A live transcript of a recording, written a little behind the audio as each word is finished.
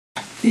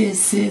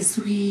This is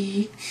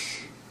week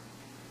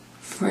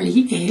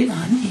 48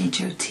 on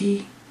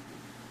HRT,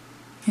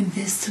 and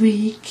this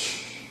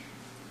week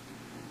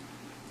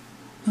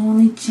the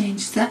only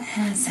change that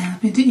has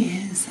happened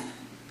is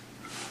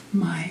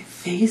my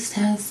face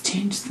has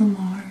changed some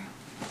more,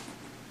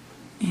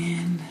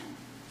 and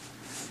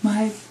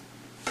my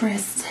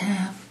breasts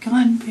have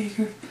gotten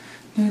bigger.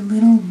 They're a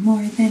little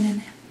more than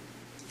an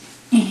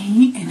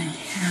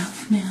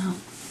 8.5 now,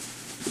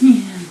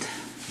 and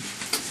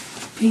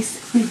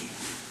basically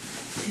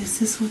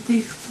this is what they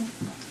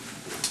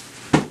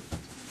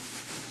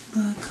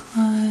look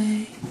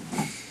like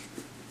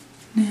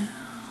now.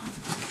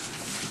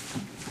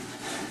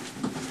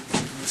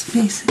 It's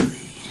basically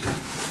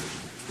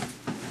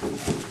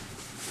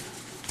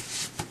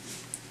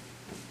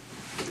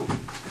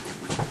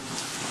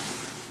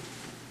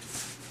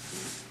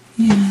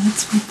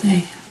that's what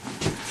they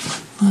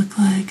look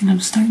like, and I'm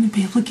starting to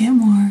be able to get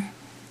more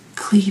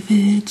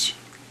cleavage.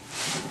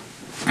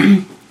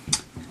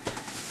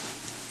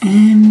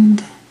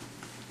 And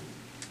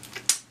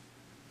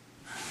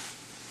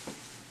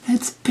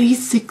that's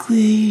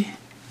basically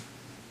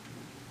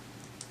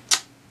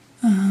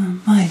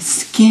my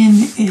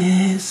skin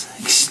is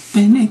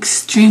been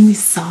extremely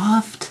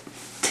soft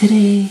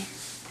today.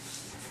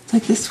 It's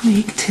like this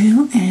week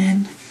too.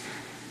 And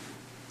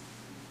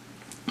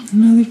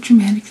another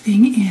dramatic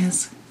thing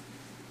is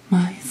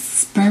my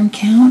sperm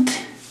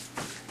count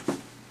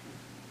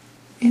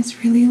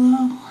is really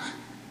low.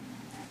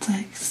 It's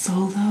like so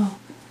low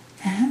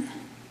that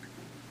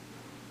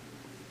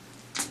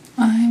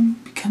I'm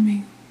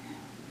becoming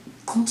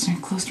closer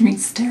and closer to being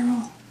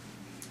sterile.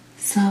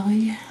 So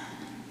yeah,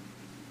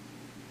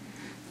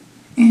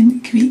 and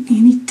it could be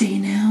any day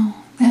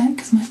now, that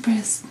because my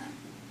breasts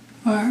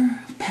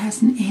are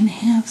past an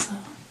 8.5, so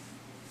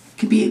it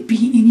could be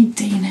any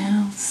day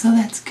now, so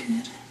that's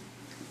good.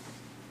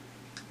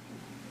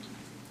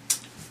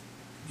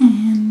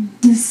 And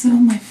this is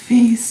what my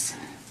face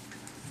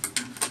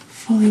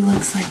fully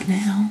looks like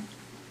now.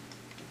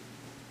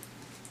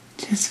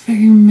 Just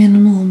very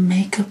minimal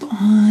makeup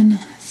on,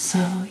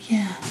 so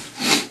yeah.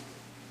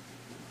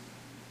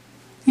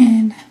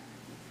 And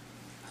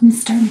I'm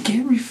starting to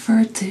get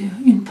referred to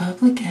in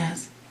public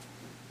as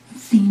a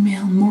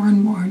female more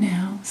and more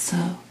now,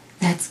 so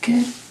that's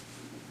good.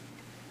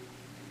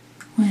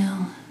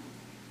 Well,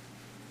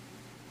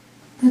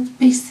 that's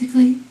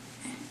basically,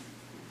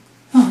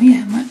 oh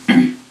yeah,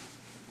 my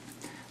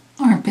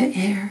armpit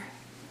hair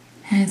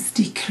has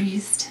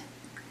decreased,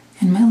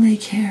 and my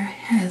leg hair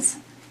has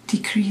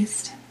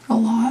decreased a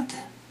lot.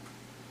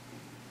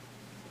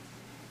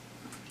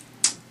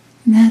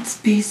 And that's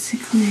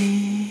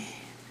basically,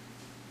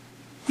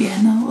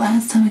 yeah, no,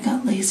 last time I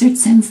got lasered,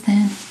 since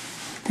then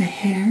the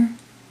hair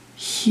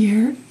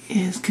here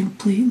is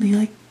completely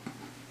like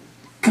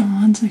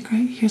gone. It's like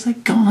right here's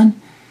like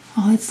gone.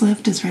 All that's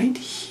left is right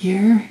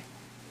here,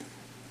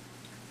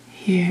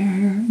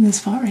 here, this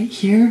spot right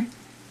here,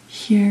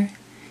 here,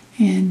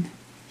 and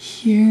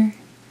here,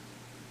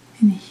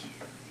 and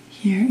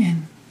here,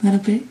 and a little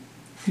bit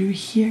through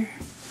here.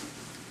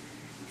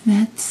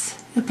 And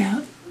that's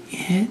about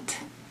it.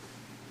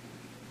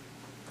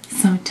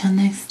 So until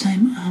next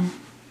time,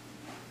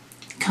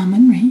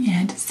 comment, rate,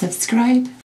 and subscribe.